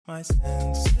My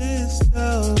senses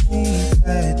tell me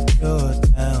that you're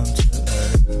down to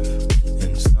earth,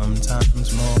 and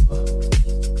sometimes more.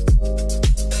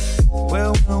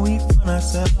 Well, when we find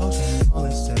ourselves and all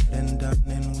is said and done,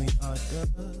 and we are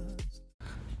done.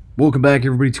 Welcome back,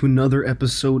 everybody, to another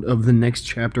episode of The Next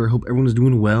Chapter. I hope everyone is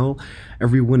doing well.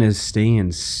 Everyone is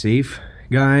staying safe.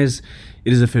 Guys,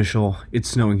 it is official. It's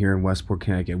snowing here in Westport,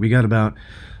 Connecticut. We got about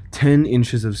 10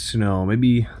 inches of snow,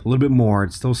 maybe a little bit more.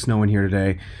 It's still snowing here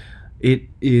today. It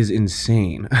is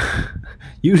insane.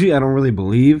 Usually I don't really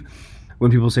believe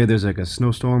when people say there's like a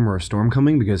snowstorm or a storm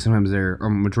coming, because sometimes or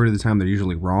majority of the time they're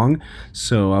usually wrong.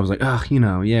 So I was like,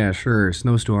 yeah, sure,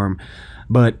 snowstorm.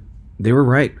 But they were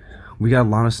right. We got a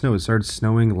lot of snow. It started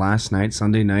snowing last night,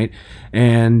 Sunday night,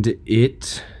 and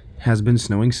it has been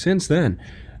snowing since then.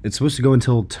 It's supposed to go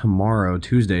until tomorrow,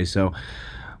 Tuesday, so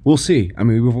we'll see. I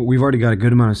mean, we've already got a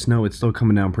good amount of snow. It's still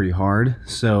coming down pretty hard.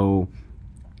 So,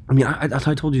 I mean, I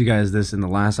told you guys this in the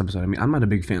last episode. I mean, I'm not a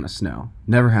big fan of snow.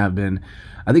 Never have been.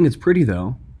 I think it's pretty,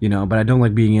 though, but I don't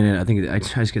like being in it. I think I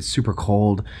just get super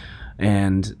cold.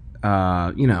 And,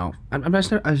 I've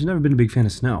never been a big fan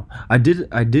of snow. I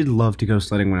did love to go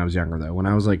sledding when I was younger, though. When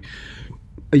I was, like,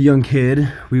 a young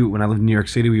kid, when I lived in New York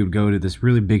City, we would go to this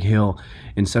really big hill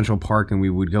in Central Park, and we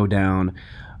would go down,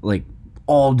 like,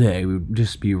 all day. We would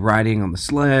just be riding on the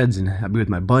sleds, and I'd be with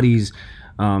my buddies.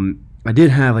 I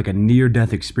did have like a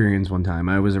near-death experience one time.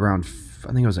 I was around,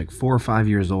 I think I was like 4 or 5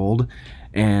 years old,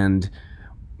 and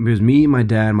it was me, my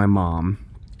dad, my mom.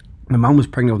 My mom was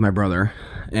pregnant with my brother,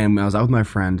 and I was out with my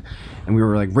friend, and we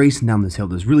were like racing down this hill,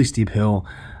 this really steep hill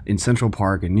in Central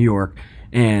Park in New York,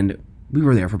 and we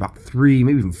were there for about 3,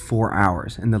 maybe even 4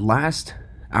 hours. And the last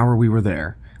hour we were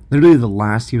there, literally the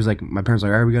last, he was like, my parents were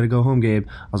like, all right, we got to go home, Gabe.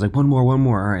 I was like, one more.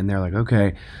 All right. And they're like,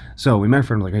 okay. So my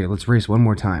friend was like, hey, let's race one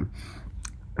more time.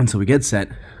 And so we get set.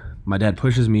 My dad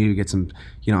pushes me to get some,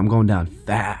 I'm going down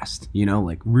fast,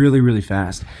 like really, really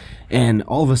fast. And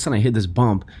all of a sudden I hit this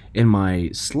bump and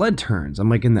my sled turns. I'm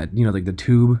like in that, like the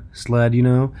tube sled,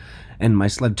 and my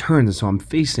sled turns. And so I'm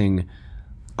facing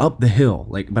up the hill,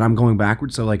 but I'm going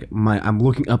backwards. So I'm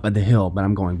looking up at the hill, but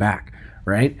I'm going back.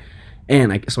 Right.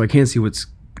 And so I can't see what's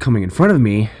coming in front of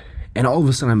me, and all of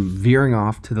a sudden I'm veering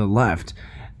off to the left,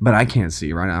 but I can't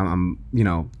see, right? I'm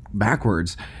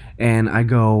backwards, and I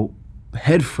go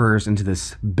head first into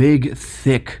this big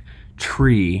thick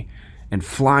tree and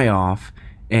fly off.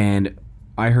 And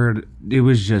I heard, it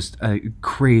was just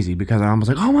crazy, because I was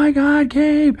like, oh my god,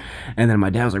 Gabe. And then my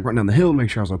dad was like running down the hill to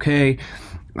make sure I was okay.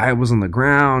 I was on the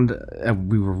ground. I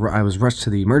was rushed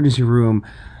to the emergency room,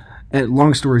 and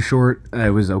long story short, I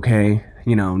was okay.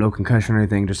 No concussion or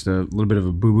anything, just a little bit of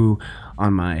a boo-boo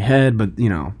on my head, but,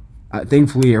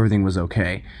 thankfully everything was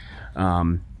okay.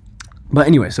 But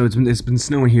anyway, so it's been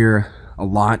snowing here a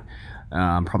lot.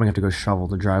 I'm probably gonna have to go shovel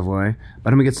the driveway,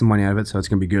 but I'm gonna get some money out of it, so it's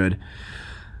gonna be good.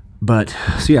 But,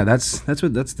 so yeah, that's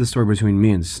the story between me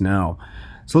and snow.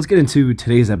 So let's get into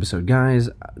today's episode. Guys,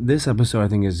 this episode I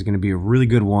think is gonna be a really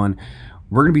good one.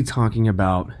 We're gonna be talking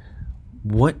about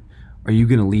what are you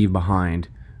gonna leave behind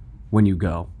when you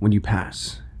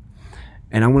pass.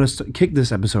 And I want to kick this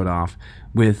episode off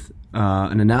with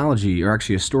an analogy, or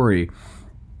actually a story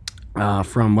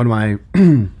from one of my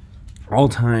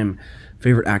all-time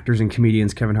favorite actors and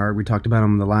comedians, Kevin Hart. We talked about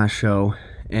him in the last show,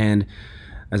 and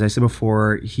as I said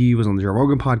before, he was on the Joe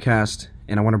Rogan podcast,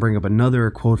 and I want to bring up another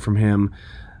quote from him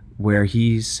where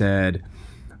he said,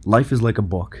 life is like a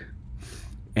book,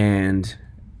 and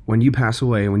when you pass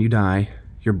away, when you die,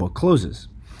 your book closes.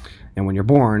 And when you're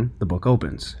born, the book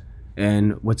opens.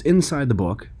 And what's inside the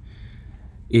book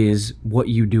is what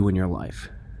you do in your life.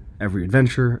 Every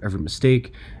adventure, every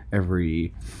mistake,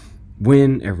 every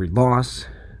win, every loss,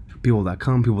 people that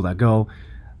come, people that go,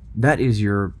 that is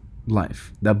your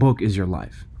life. That book is your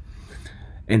life.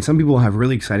 And some people have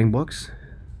really exciting books,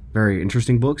 very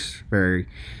interesting books,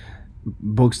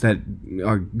 books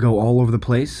that go all over the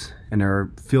place and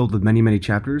are filled with many, many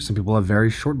chapters. Some people have very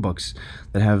short books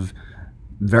that have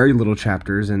very little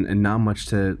chapters and not much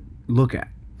to look at.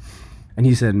 And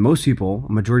he said most people,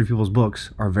 a majority of people's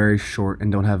books, are very short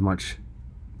and don't have much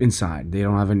inside. They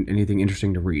don't have anything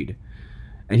interesting to read.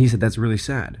 And he said that's really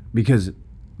sad, because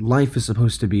life is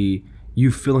supposed to be you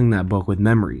filling that book with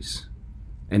memories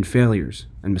and failures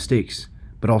and mistakes,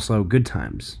 but also good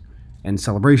times and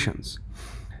celebrations.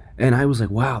 And I was like,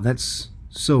 wow, that's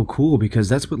so cool, because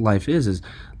that's what life is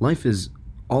life is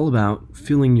all about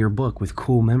filling your book with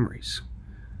cool memories.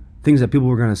 Things that people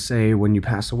were going to say when you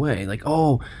pass away, like,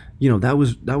 oh, that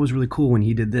was really cool when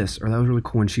he did this, or that was really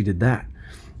cool when she did that,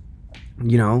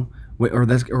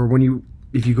 or when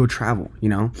if you go travel,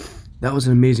 that was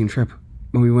an amazing trip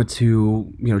when we went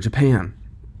to Japan.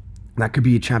 That could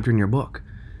be a chapter in your book.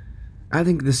 I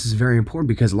think this is very important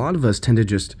because a lot of us tend to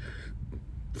just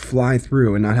fly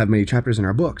through and not have many chapters in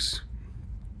our books.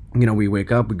 You know, we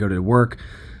wake up, we go to work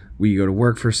for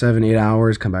 7-8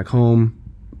 hours, come back home,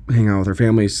 hang out with our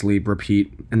family, sleep,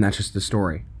 repeat, and that's just the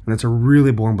story. And that's a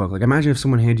really boring book. Like, imagine if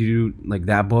someone handed you like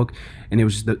that book and it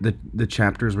was just the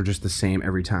chapters were just the same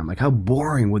every time. Like, how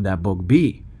boring would that book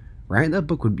be? Right? That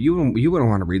book would, you wouldn't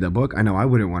want to read that book. I know I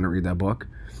wouldn't want to read that book.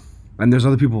 And there's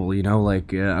other people, you know,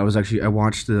 like I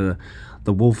watched the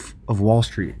Wolf of Wall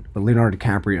Street with Leonardo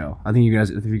DiCaprio. I think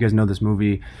if you guys know this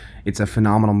movie, it's a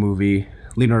phenomenal movie.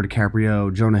 Leonardo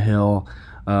DiCaprio, Jonah Hill,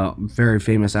 very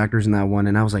famous actors in that one.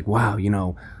 And I was like, wow, you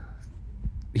know,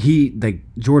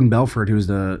 Jordan Belfort, who's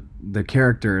the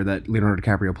character that Leonardo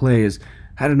DiCaprio plays,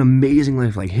 had an amazing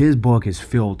life. Like, his book is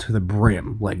filled to the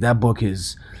brim. Like, that's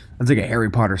like a Harry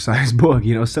Potter sized book,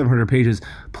 you know, 700 pages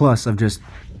plus of just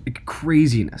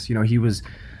craziness. You know, he was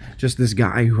just this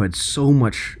guy who had so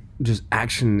much just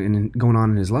action and going on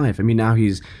in his life. I mean, now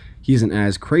he isn't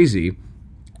as crazy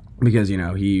because, you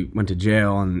know, he went to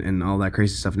jail and all that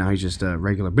crazy stuff. Now he's just a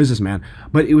regular businessman.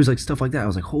 But it was like stuff like that. I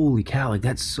was like, holy cow, like,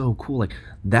 that's so cool. Like,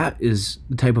 that is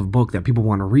the type of book that people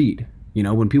want to read. You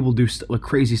know, when people do like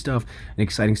crazy stuff and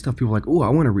exciting stuff, people are like, oh, I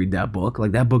want to read that book.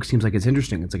 Like, that book seems like it's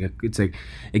interesting. It's like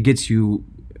it gets you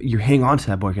hang on to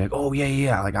that book. You're like, oh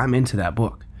yeah, like, I'm into that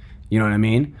book. You know what I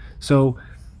mean? So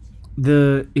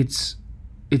it's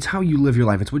how you live your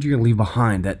life. It's what you're gonna leave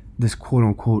behind. That this quote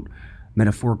unquote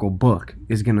metaphorical book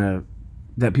is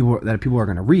that people are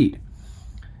gonna read.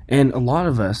 And a lot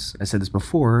of us, I said this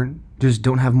before, just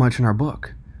don't have much in our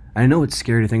book. I know it's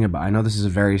scary to think about. I know this is a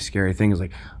very scary thing. It's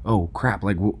like, oh crap,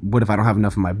 like what if I don't have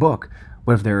enough in my book?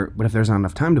 What if there's not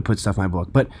enough time to put stuff in my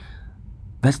book? But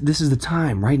this is the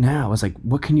time right now. It's like,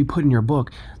 what can you put in your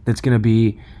book that's gonna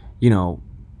be, you know,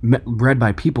 read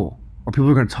by people, or people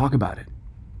are gonna talk about it.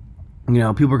 You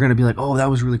know, people are gonna be like, oh, that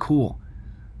was really cool.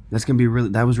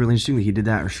 That was really interesting that he did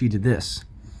that or she did this.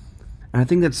 And I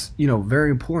think that's, you know,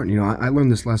 very important. You know, I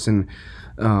learned this lesson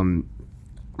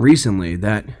recently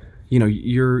that, you know,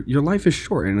 your life is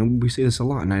short, and we say this a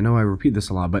lot, and I know I repeat this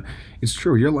a lot, but it's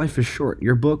true. Your life is short.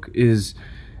 Your book is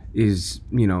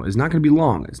you know, is not going to be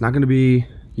long. It's not going to be,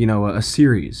 you know, a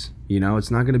series. You know, it's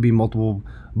not going to be multiple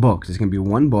books. It's going to be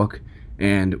one book,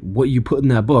 and what you put in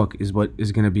that book is what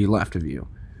is going to be left of you.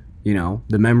 You know,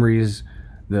 the memories,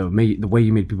 the way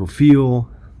you made people feel,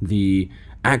 the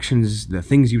actions, the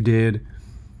things you did,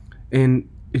 and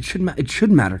it should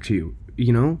matter to you.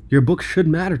 You know, your book should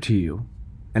matter to you.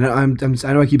 And I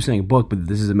know I keep saying book, but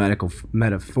this is a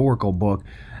metaphorical book,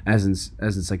 as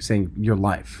it's like saying your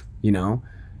life. You know,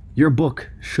 your book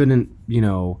shouldn't, you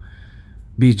know,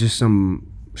 be just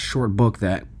some short book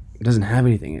that doesn't have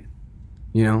anything in it.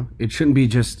 You know, it shouldn't be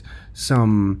just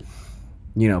some,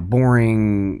 you know,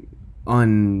 boring,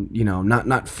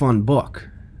 not fun book.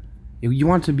 You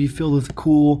want it to be filled with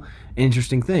cool,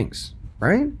 interesting things,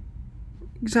 right?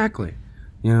 Exactly.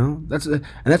 You know, that's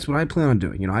what I plan on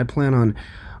doing. You know, I plan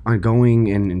on going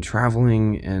and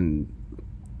traveling and,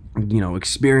 you know,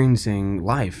 experiencing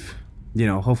life. You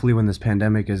know, hopefully when this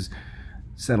pandemic is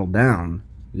settled down.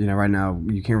 You know, right now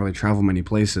you can't really travel many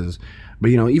places,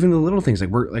 but, you know, even the little things,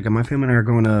 like my family and I are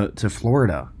going to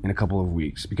Florida in a couple of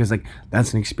weeks because, like,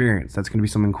 that's an experience. That's going to be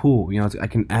something cool. You know, I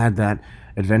can add that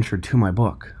adventure to my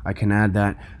book. I can add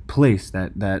that place,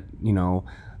 that you know,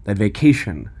 that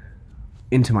vacation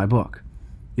into my book.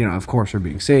 You know, of course, we're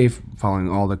being safe, following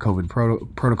all the COVID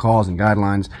protocols and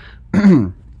guidelines.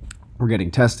 We're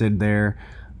getting tested there,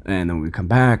 and then we come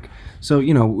back. So,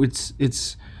 you know, it's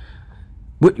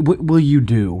what will you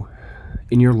do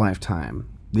in your lifetime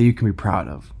that you can be proud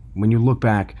of when you look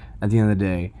back at the end of the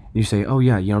day and you say, oh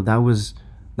yeah, you know, that was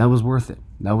worth it.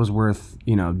 That was worth,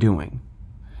 you know, doing.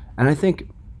 And I think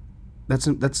that's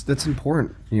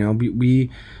important. You know,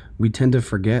 we tend to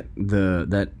forget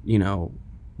that, you know,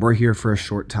 we're here for a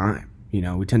short time. You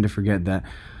know, we tend to forget that,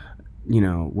 you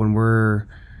know, when we're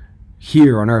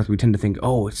here on Earth, we tend to think,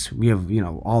 oh, we have, you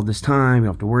know, all this time, we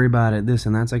don't have to worry about it, this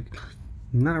and that's. Like,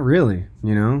 not really.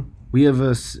 You know, we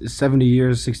have 70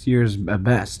 years, 60 years at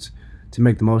best to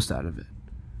make the most out of it.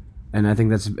 And I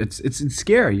think it's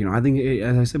scary. You know, I think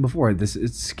as I said before,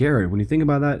 it's scary when you think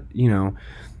about that. You know,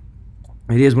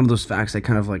 it is one of those facts that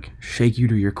kind of like shake you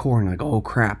to your core and like, oh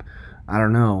crap, I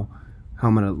don't know how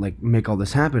I'm gonna like make all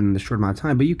this happen in this short amount of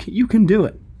time, but you can do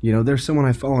it. You know, there's someone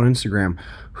I follow on Instagram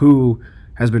who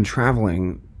has been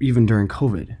traveling even during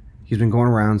COVID. He's been going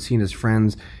around seeing his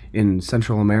friends in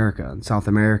Central America and South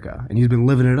America, and he's been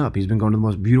living it up. He's been going to the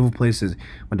most beautiful places.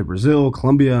 Went to Brazil,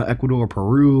 Colombia, Ecuador,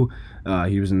 Peru.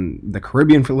 He was in the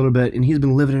Caribbean for a little bit, and he's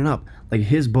been living it up. Like,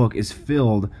 his book is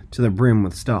filled to the brim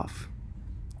with stuff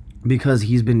because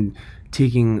he's been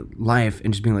taking life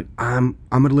and just being like, I'm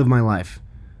going to live my life.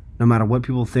 No matter what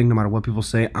people think, no matter what people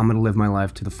say, I'm going to live my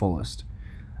life to the fullest.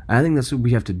 And I think that's what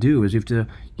we have to do, is we have to,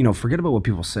 forget about what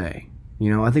people say.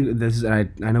 I think this is, I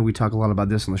know we talk a lot about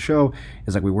this on the show,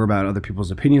 is like we worry about other people's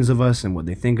opinions of us and what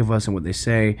they think of us and what they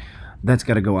say. That's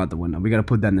got to go out the window. We got to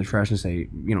put that in the trash and say,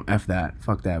 F that,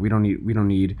 fuck that. We don't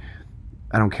need,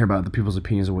 I don't care about the people's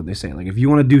opinions of what they say. Like, if you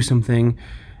want to do something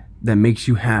that makes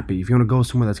you happy, if you want to go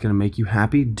somewhere that's going to make you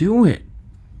happy, do it.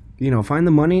 Find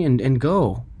the money and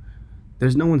go.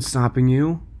 There's no one stopping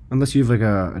you, unless you have like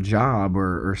a job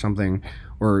or something.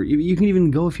 Or you can even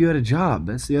go if you had a job.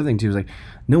 That's the other thing too. Is like,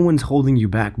 no one's holding you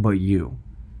back but you.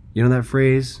 You know that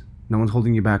phrase? No one's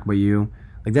holding you back but you.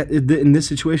 Like that in this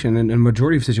situation, and in a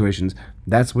majority of situations,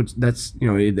 that's what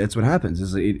happens.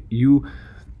 Is you.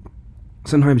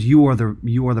 Sometimes you are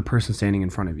the person standing in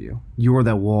front of you. You are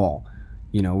that wall.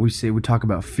 We talk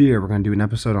about fear. We're going to do an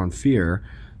episode on fear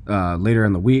later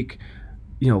in the week.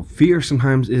 Fear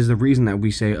sometimes is the reason that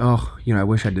we say, oh, I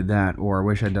wish I did that, or I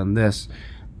wish I'd done this.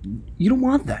 You don't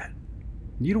want that.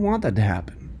 You don't want that to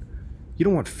happen. You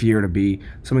don't want fear to be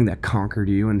something that conquered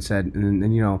you and said,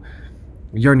 and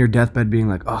you're on your deathbed being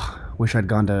like, oh, wish I'd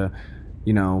gone to,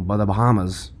 by the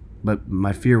Bahamas, but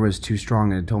my fear was too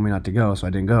strong and it told me not to go, so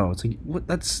I didn't go. It's like, what?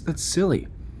 That's silly.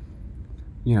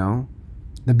 The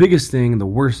biggest thing, the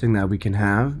worst thing that we can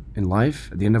have in life,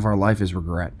 at the end of our life, is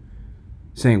regret.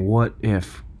 Saying, what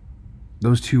if?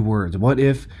 Those two words, what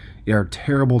if, are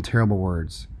terrible, terrible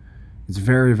words. It's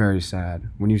very, very sad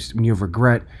when you have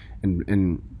regret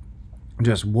and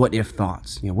just what if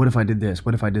thoughts. What if I did this?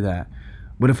 What if I did that?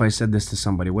 What if I said this to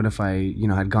somebody? What if I,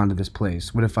 had gone to this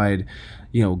place? What if I'd,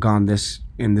 gone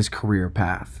in this career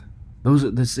path?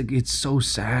 It's so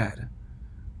sad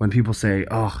when people say,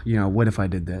 oh, what if I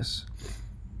did this?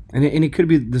 And it could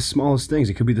be the smallest things.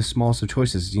 It could be the smallest of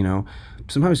choices.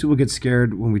 Sometimes people get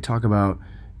scared when we talk about,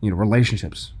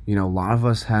 relationships. A lot of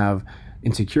us have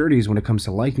insecurities when it comes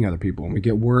to liking other people, and we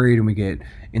get worried and we get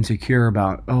insecure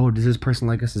about, oh, does this person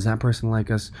like us? Does that person like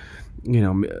us?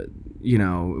 Maybe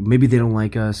they don't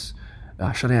like us.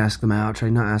 Should I ask them out? Should I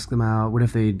not ask them out? What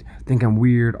if they think I'm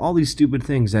weird? All these stupid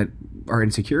things that are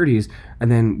insecurities,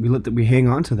 and then we hang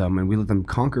on to them and we let them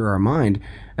conquer our mind,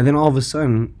 and then all of a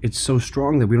sudden it's so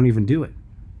strong that we don't even do it.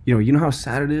 You know how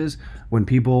sad it is when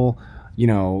people,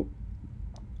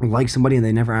 like somebody and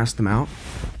they never ask them out?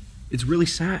 It's really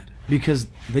sad, because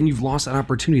then you've lost that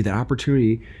opportunity. That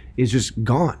opportunity is just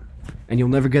gone, and you'll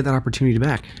never get that opportunity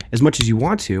back. As much as you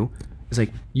want to, it's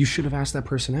like, you should have asked that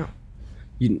person out.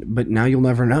 But now you'll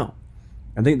never know.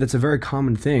 I think that's a very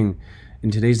common thing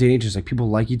in today's day and age. Is like, people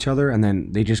like each other and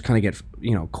then they just kind of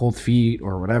get, cold feet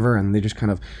or whatever, and they just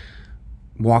kind of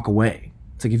walk away.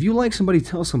 It's like, if you like somebody,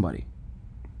 tell somebody.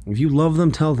 If you love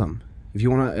them, tell them. If you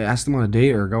want to ask them on a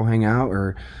date or go hang out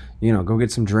or, go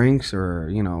get some drinks or,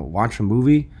 watch a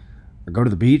movie or go to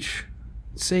the beach,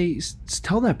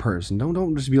 tell that person.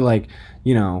 Don't just be like,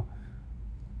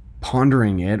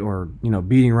 pondering it or,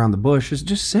 beating around the bush.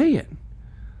 Just say it.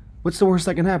 What's the worst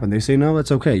that can happen? They say no,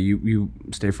 that's okay. You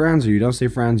stay friends or you don't stay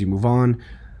friends, you move on.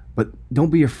 But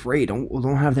don't be afraid.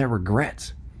 Don't have that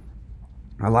regret.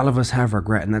 A lot of us have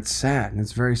regret, and that's sad, and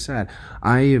it's very sad.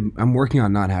 I'm working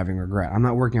on not having regret. I'm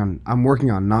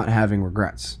working on not having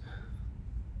regrets.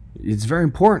 It's very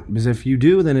important, because if you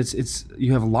do, then it's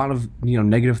you have a lot of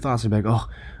negative thoughts about, oh,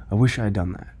 I wish I had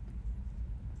done that.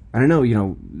 I don't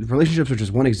know, relationships are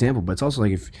just one example, but it's also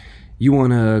like if you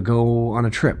want to go on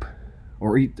a trip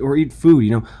or eat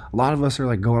food, a lot of us are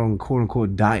like going on quote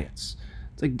unquote diets.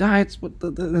 It's like, diets,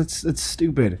 that's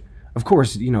stupid. Of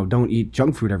course, don't eat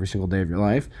junk food every single day of your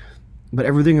life, but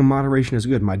everything in moderation is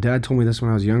good. My dad told me this when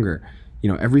I was younger.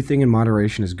 Everything in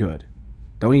moderation is good.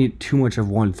 Don't eat too much of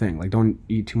one thing. Like, don't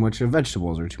eat too much of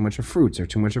vegetables or too much of fruits or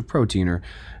too much of protein or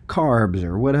carbs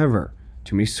or whatever.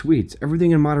 Too many sweets.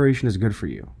 Everything in moderation is good for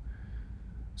you.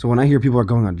 So when I hear people are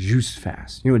going on juice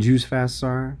fasts, what juice fasts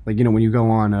are? Like, when you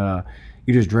go on,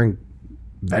 you just drink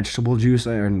vegetable juice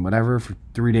and whatever for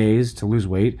 3 days to lose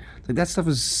weight. Like, that stuff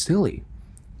is silly.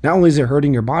 Not only is it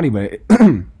hurting your body, but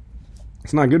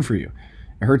it's not good for you.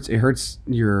 It hurts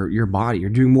your body. You're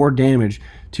doing more damage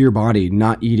to your body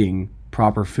not eating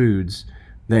proper foods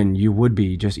than you would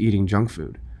be just eating junk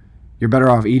food. You're better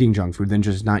off eating junk food than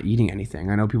just not eating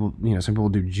anything. I know people, some people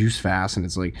do juice fasts, and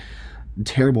it's like,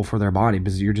 terrible for their body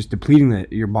because you're just depleting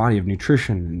your body of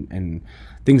nutrition and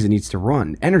things it needs to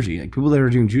run. Energy. Like people that are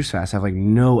doing juice fasts have like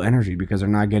no energy because they're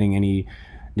not getting any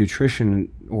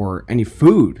nutrition or any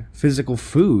food, physical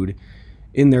food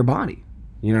in their body.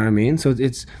 You know what I mean? So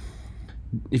it's,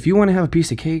 if you want to have a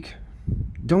piece of cake,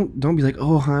 don't be like,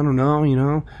 oh, I don't know, you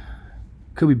know,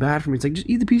 could be bad for me. It's like, just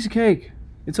eat the piece of cake.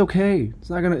 It's okay. It's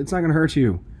not gonna hurt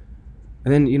you.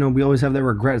 And then, you know, we always have that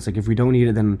regret. It's like if we don't eat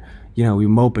it, then, you know, we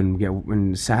mope and get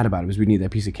sad about it because we need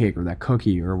that piece of cake or that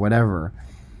cookie or whatever.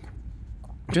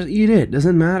 Just eat it.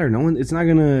 Doesn't matter. No one. It's not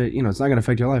gonna. You know, it's not gonna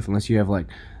affect your life unless you have like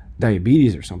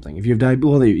diabetes or something. If you have diabetes,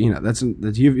 well, you know, that's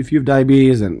you. If you have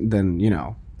diabetes, and then you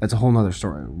know, that's a whole nother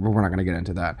story. We're not gonna get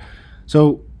into that.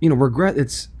 So, you know, regret.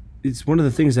 It's one of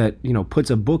the things that, you know,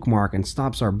 puts a bookmark and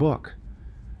stops our book.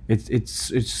 It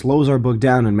slows our book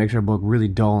down and makes our book really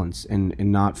dull and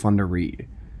not fun to read.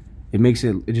 It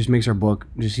just makes our book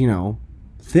just, you know,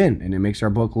 thin, and it makes our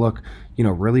book look, you know,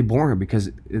 really boring because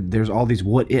there's all these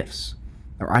what ifs,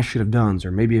 or I should have done,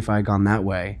 or maybe if I had gone that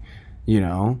way, you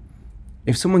know.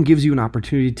 If someone gives you an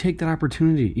opportunity, take that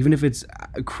opportunity, even if it's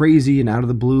crazy and out of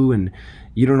the blue and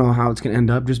you don't know how it's gonna end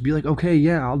up. Just be like, okay,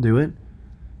 yeah, I'll do it.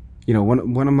 You know,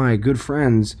 one of my good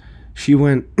friends, she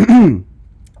went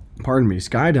pardon me,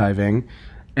 skydiving,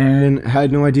 and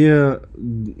had no idea,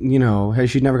 you know,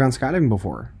 she'd never gone skydiving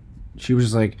before. She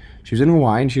was like, she was in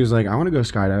Hawaii, and she was like, I want to go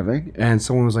skydiving, and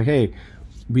someone was like, hey,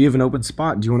 we have an open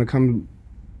spot, do you want to come,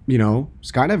 you know,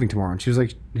 skydiving tomorrow? And she was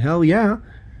like, hell yeah,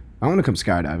 I want to come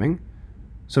skydiving.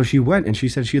 So she went, and she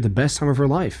said she had the best time of her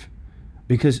life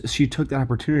because she took that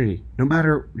opportunity. No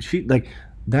matter, she, like,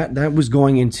 that was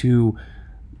going into,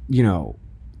 you know,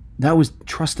 that was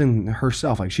trusting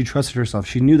herself. Like, she trusted herself.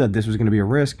 She knew that this was going to be a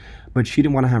risk, but she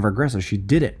didn't want to have regrets, so she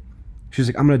did it. She was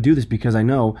like, I'm going to do this because I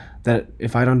know that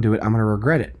if I don't do it, I'm going to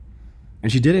regret it.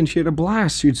 And she did it, and she had a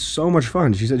blast. She had so much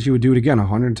fun. She said she would do it again,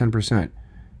 110%,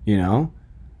 you know?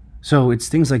 So it's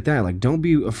things like that. Like, don't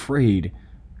be afraid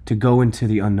to go into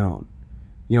the unknown.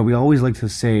 You know, we always like to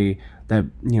say that,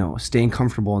 you know, staying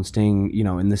comfortable and staying, you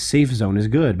know, in the safe zone is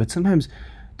good, but sometimes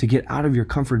to get out of your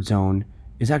comfort zone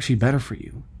is actually better for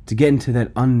you. To get into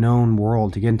that unknown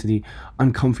world, to get into the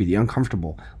uncomfy, the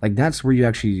uncomfortable. Like, that's where you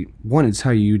actually, one, it's how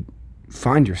you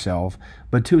find yourself,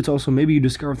 but two, it's also maybe you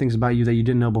discover things about you that you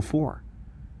didn't know before.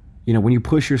 You know, when you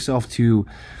push yourself to,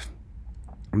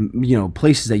 you know,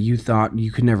 places that you thought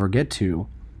you could never get to,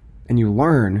 and you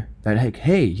learn that,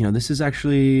 hey, you know, this is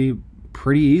actually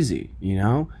pretty easy, you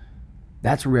know?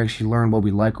 That's where we actually learn what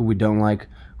we like, what we don't like,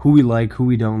 who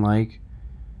we don't like.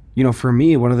 You know, for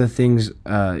me, one of the things,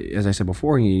 as I said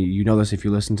before, you know this if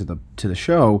you listen to the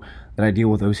show, that I deal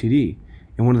with OCD.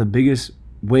 And one of the biggest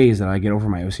ways that I get over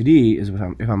my OCD is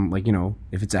if I'm like, you know,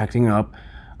 if it's acting up,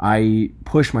 I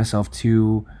push myself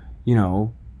to, you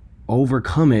know,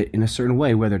 overcome it in a certain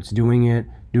way, whether it's doing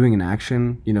an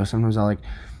action. You know, sometimes I like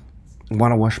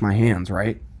want to wash my hands,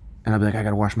 right? And I'll be like, I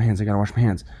gotta wash my hands.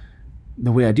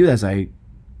 The way I do that is I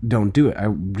don't do it. I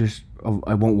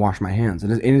won't wash my hands.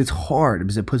 And it's hard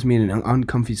because it puts me in an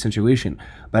uncomfy situation.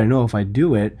 But I know if I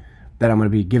do it, that I'm going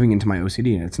to be giving into my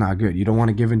OCD, and it's not good. You don't want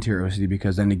to give into your OCD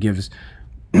because then it gives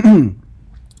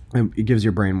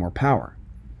your brain more power,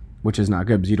 which is not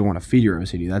good because you don't want to feed your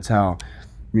OCD. That's how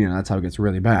it gets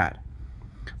really bad.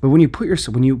 But when you put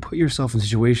yourself in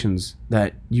situations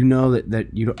that you know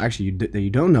that you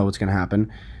don't know what's going to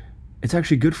happen, it's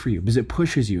actually good for you because it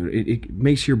pushes you. It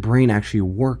makes your brain actually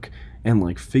work and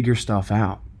like figure stuff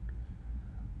out.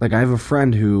 Like, I have a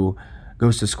friend who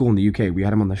goes to school in the UK. We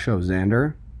had him on the show,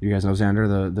 Xander. You guys know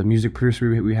Xander, the music producer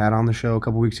we had on the show a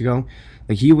couple weeks ago.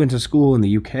 Like, he went to school in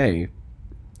the UK and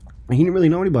he didn't really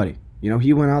know anybody. You know,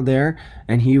 he went out there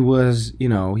and he was, you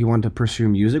know, he wanted to pursue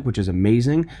music, which is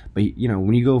amazing. But, you know,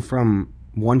 when you go from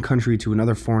one country to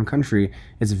another foreign country,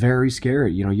 it's very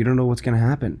scary. You know, you don't know what's going to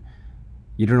happen.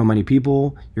 You don't know many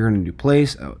people. You're in a new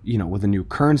place, you know, with a new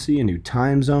currency, a new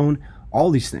time zone, all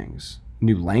these things,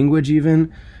 new language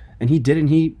even. And he did it, and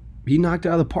he knocked it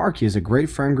out of the park. He has a great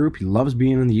friend group. He loves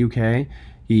being in the UK.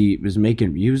 He was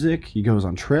making music. He goes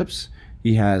on trips.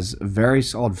 He has a very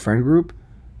solid friend group,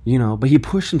 you know, but he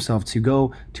pushed himself to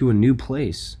go to a new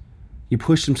place. He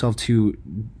pushed himself to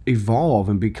evolve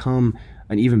and become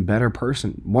an even better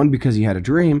person. One, because he had a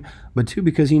dream, but two,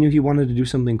 because he knew he wanted to do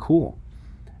something cool.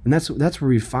 And that's where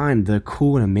we find the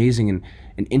cool and amazing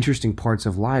and interesting parts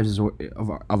of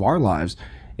our lives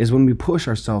is when we push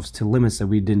ourselves to limits that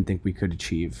we didn't think we could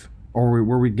achieve, or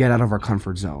where we get out of our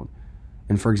comfort zone.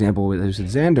 And for example, as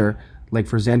with Xander, like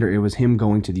for Xander, it was him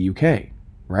going to the UK,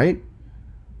 right?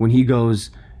 When he goes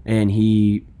and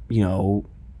he,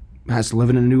 has to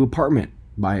live in a new apartment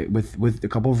with a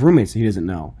couple of roommates that he doesn't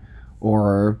know.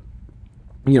 or,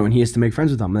 you know, and he has to make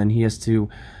friends with them, and then he has to,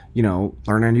 you know,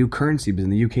 learn a new currency. Because in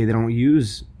the UK, they don't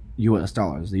use US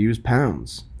dollars, they use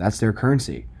pounds. That's their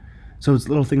currency. So it's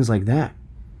little things like that.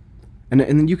 And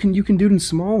then you can do it in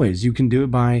small ways. You can do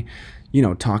it by, you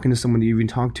know, talking to someone you haven't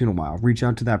talked to in a while. Reach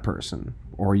out to that person.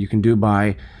 Or you can do it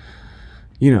by,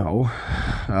 you know,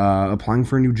 applying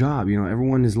for a new job. You know,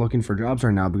 everyone is looking for jobs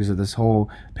right now because of this whole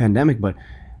pandemic. But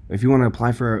if you want to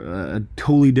apply for a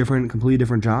totally different, completely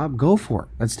different job, go for it.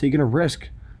 That's taking a risk.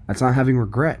 That's not having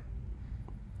regret.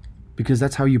 Because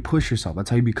that's how you push yourself. That's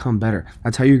how you become better.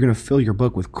 That's how you're going to fill your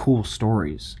book with cool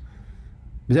stories.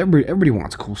 Because everybody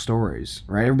wants cool stories,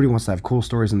 right? Everybody wants to have cool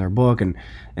stories in their book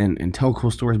and tell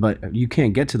cool stories, but you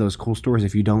can't get to those cool stories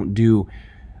if you don't do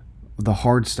the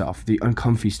hard stuff, the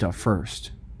uncomfy stuff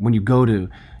first. When you go to,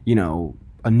 you know,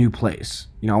 a new place,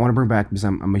 you know, I want to bring back, because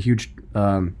I'm a huge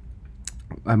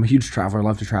traveler. I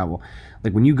love to travel.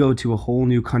 Like when you go to a whole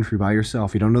new country by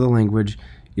yourself, you don't know the language,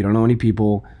 you don't know any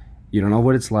people, you don't know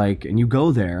what it's like, and you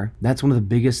go there. That's one of the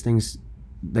biggest things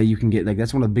that you can get, like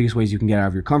that's one of the biggest ways you can get out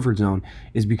of your comfort zone,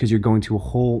 is because you're going to a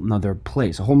whole nother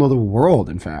place, a whole nother world,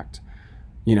 in fact.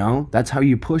 You know, that's how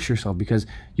you push yourself, because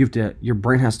you have to, your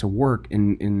brain has to work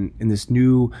in this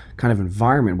new kind of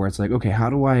environment where it's like, okay,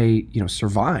 how do I, you know,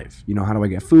 survive? You know, how do I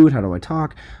get food? How do I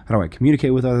talk? How do I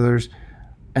communicate with others?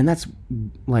 And that's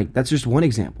just one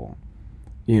example.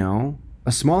 You know,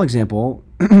 a small example,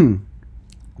 and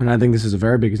I think this is a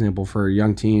very big example for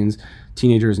young teens,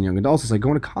 teenagers, and young adults. It's like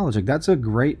going to college. Like that's a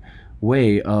great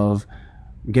way of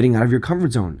getting out of your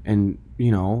comfort zone and,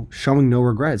 you know, showing no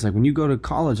regrets. Like when you go to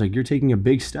college, like you're taking a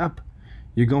big step.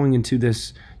 You're going into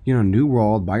this, you know, new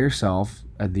world by yourself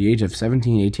at the age of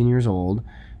 17, 18 years old,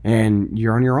 and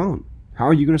you're on your own. How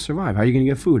are you going to survive? How are you going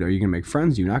to get food? Are you going to make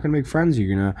friends? You're not going to make friends.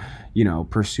 You're going to, you know,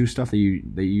 pursue stuff that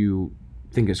you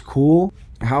think is cool.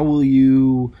 How will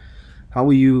you,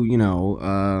 you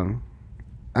know,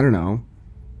 I don't know,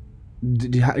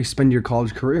 spend your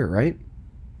college career, right?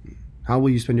 How will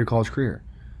you spend your college career?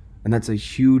 And that's a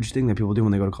huge thing that people do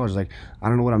when they go to college. It's like, I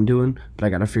don't know what I'm doing, but I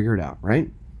got to figure it out, right?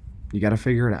 You got to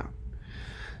figure it out.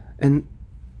 And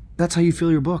that's how you fill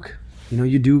your book. You know,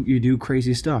 you do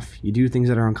crazy stuff. You do things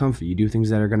that are uncomfy. You do things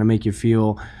that are going to make you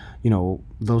feel, you know,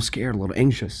 a little scared, a little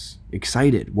anxious,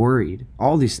 excited, worried,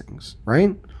 all these things,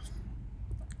 right?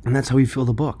 And that's how we fill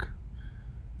the book.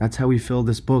 That's how we fill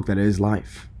this book that is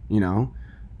life, you know?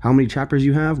 How many chapters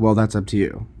you have? Well, that's up to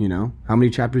you, you know? How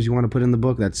many chapters you want to put in the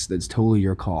book? That's totally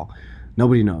your call.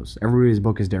 Nobody knows. Everybody's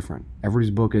book is different.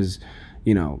 Everybody's book is,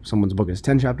 you know, someone's book is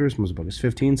 10 chapters, someone's book is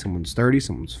 15, someone's 30,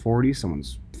 someone's 40,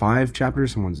 someone's 5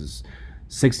 chapters, someone's is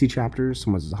 60 chapters,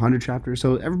 someone's is 100 chapters.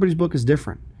 So everybody's book is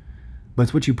different. But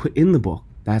it's what you put in the book.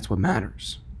 That's what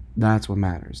matters. That's what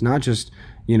matters. Not just,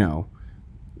 you know,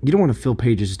 you don't want to fill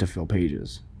pages just to fill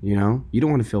pages, you know? You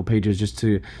don't want to fill pages just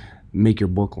to make your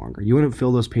book longer. You want to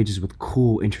fill those pages with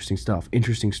cool, interesting stuff,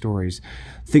 interesting stories,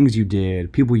 things you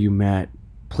did, people you met,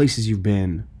 places you've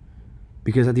been.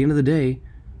 Because at the end of the day,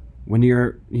 when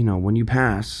you're, you know, when you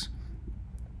pass,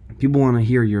 people want to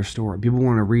hear your story. People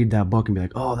want to read that book and be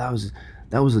like, oh, that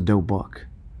was a dope book.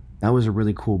 That was a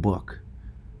really cool book.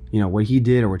 You know, what he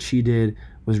did or what she did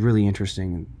was really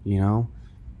interesting, you know?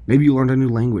 Maybe you learned a new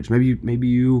language. Maybe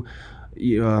you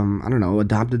I don't know,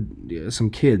 adopted some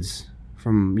kids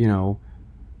from, you know,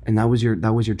 and that was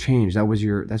your change.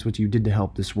 That's what you did to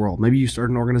help this world. Maybe you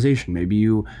started an organization. Maybe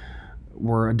you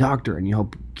were a doctor and you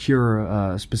help cure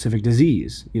a specific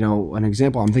disease. You know, an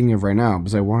example I'm thinking of right now,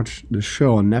 because I watched this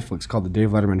show on Netflix called The Dave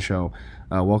Letterman Show,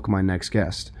 Welcome My Next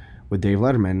Guest, with Dave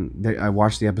Letterman. I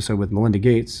watched the episode with Melinda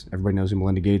Gates. Everybody knows who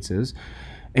Melinda Gates is.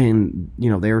 And, you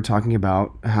know, they were talking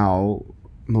about how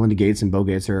Melinda Gates and Bill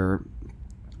Gates are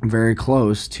very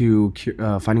close to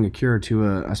finding a cure to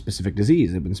a specific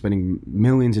disease. They've been spending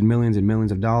millions and millions and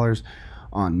millions of dollars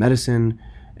on medicine,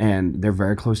 and they're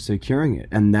very close to curing it.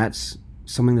 And that's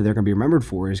something that they're going to be remembered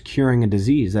for, is curing a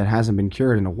disease that hasn't been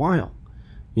cured in a while.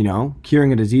 You know,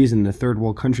 curing a disease in a third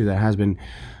world country that has been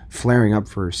flaring up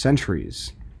for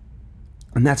centuries.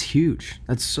 And that's huge.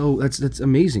 That's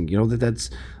amazing. You know, that's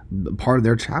part of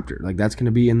their chapter. Like, that's going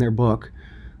to be in their book,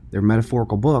 their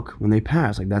metaphorical book, when they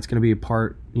pass. Like, that's going to be a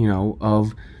part, you know,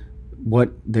 of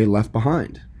what they left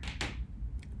behind.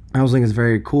 I also think it's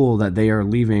very cool that they are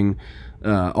leaving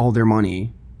all their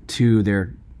money to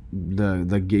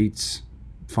the Gates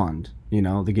Fund, you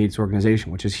know, the Gates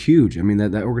organization, which is huge. I mean,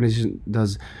 that organization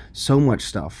does so much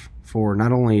stuff for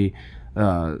not only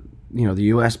you know, the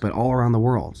U.S., but all around the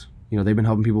world. You know, they've been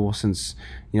helping people since,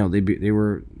 you know, they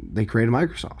created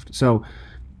Microsoft. So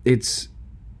it's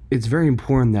it's very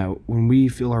important that when we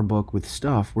fill our book with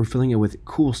stuff, we're filling it with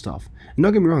cool stuff. And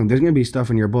don't get me wrong, there's going to be stuff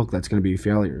in your book that's going to be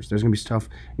failures. There's going to be stuff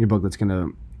in your book that's going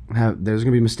to there's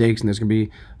going to be mistakes, and there's going to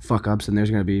be fuck ups, and there's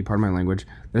going to be, pardon my language,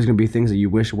 there's going to be things that you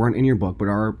wish weren't in your book but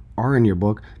are in your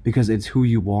book, because it's who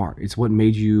you are. It's what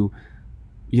made you,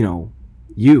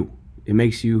 you. It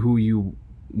makes you who you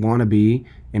want to be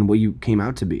and what you came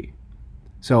out to be.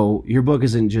 So your book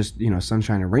isn't just,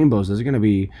 sunshine and rainbows. There's going to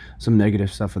be some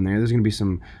negative stuff in there. There's going to be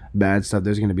some bad stuff.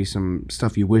 There's going to be some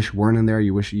stuff you wish weren't in there,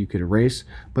 you wish you could erase,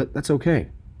 but that's okay.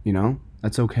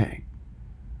 That's okay.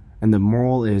 And the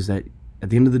moral is that at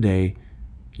the end of the day,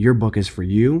 your book is for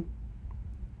you,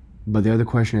 but the other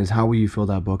question is, how will you fill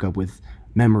that book up with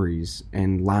memories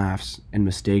and laughs and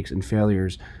mistakes and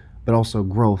failures, but also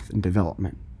growth and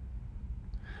development.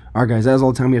 Alright guys, that is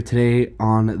all the time we have today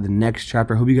on the next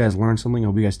chapter. I hope you guys learned something. I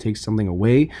hope you guys take something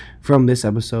away from this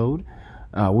episode.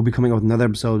 We'll be coming up with another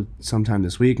episode sometime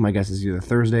this week. My guess is either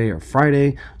Thursday or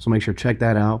Friday, so make sure to check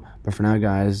that out. But for now,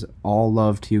 guys, all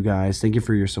love to you guys. Thank you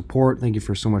for your support. Thank you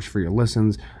for so much for your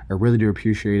listens. I really do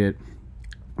appreciate it.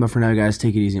 But for now, guys,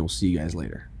 take it easy, and we'll see you guys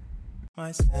later.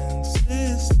 My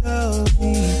senses tell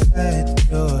me that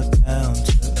you're down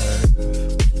to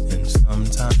earth, and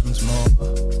sometimes more.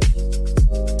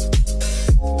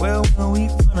 Well, when we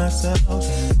find ourselves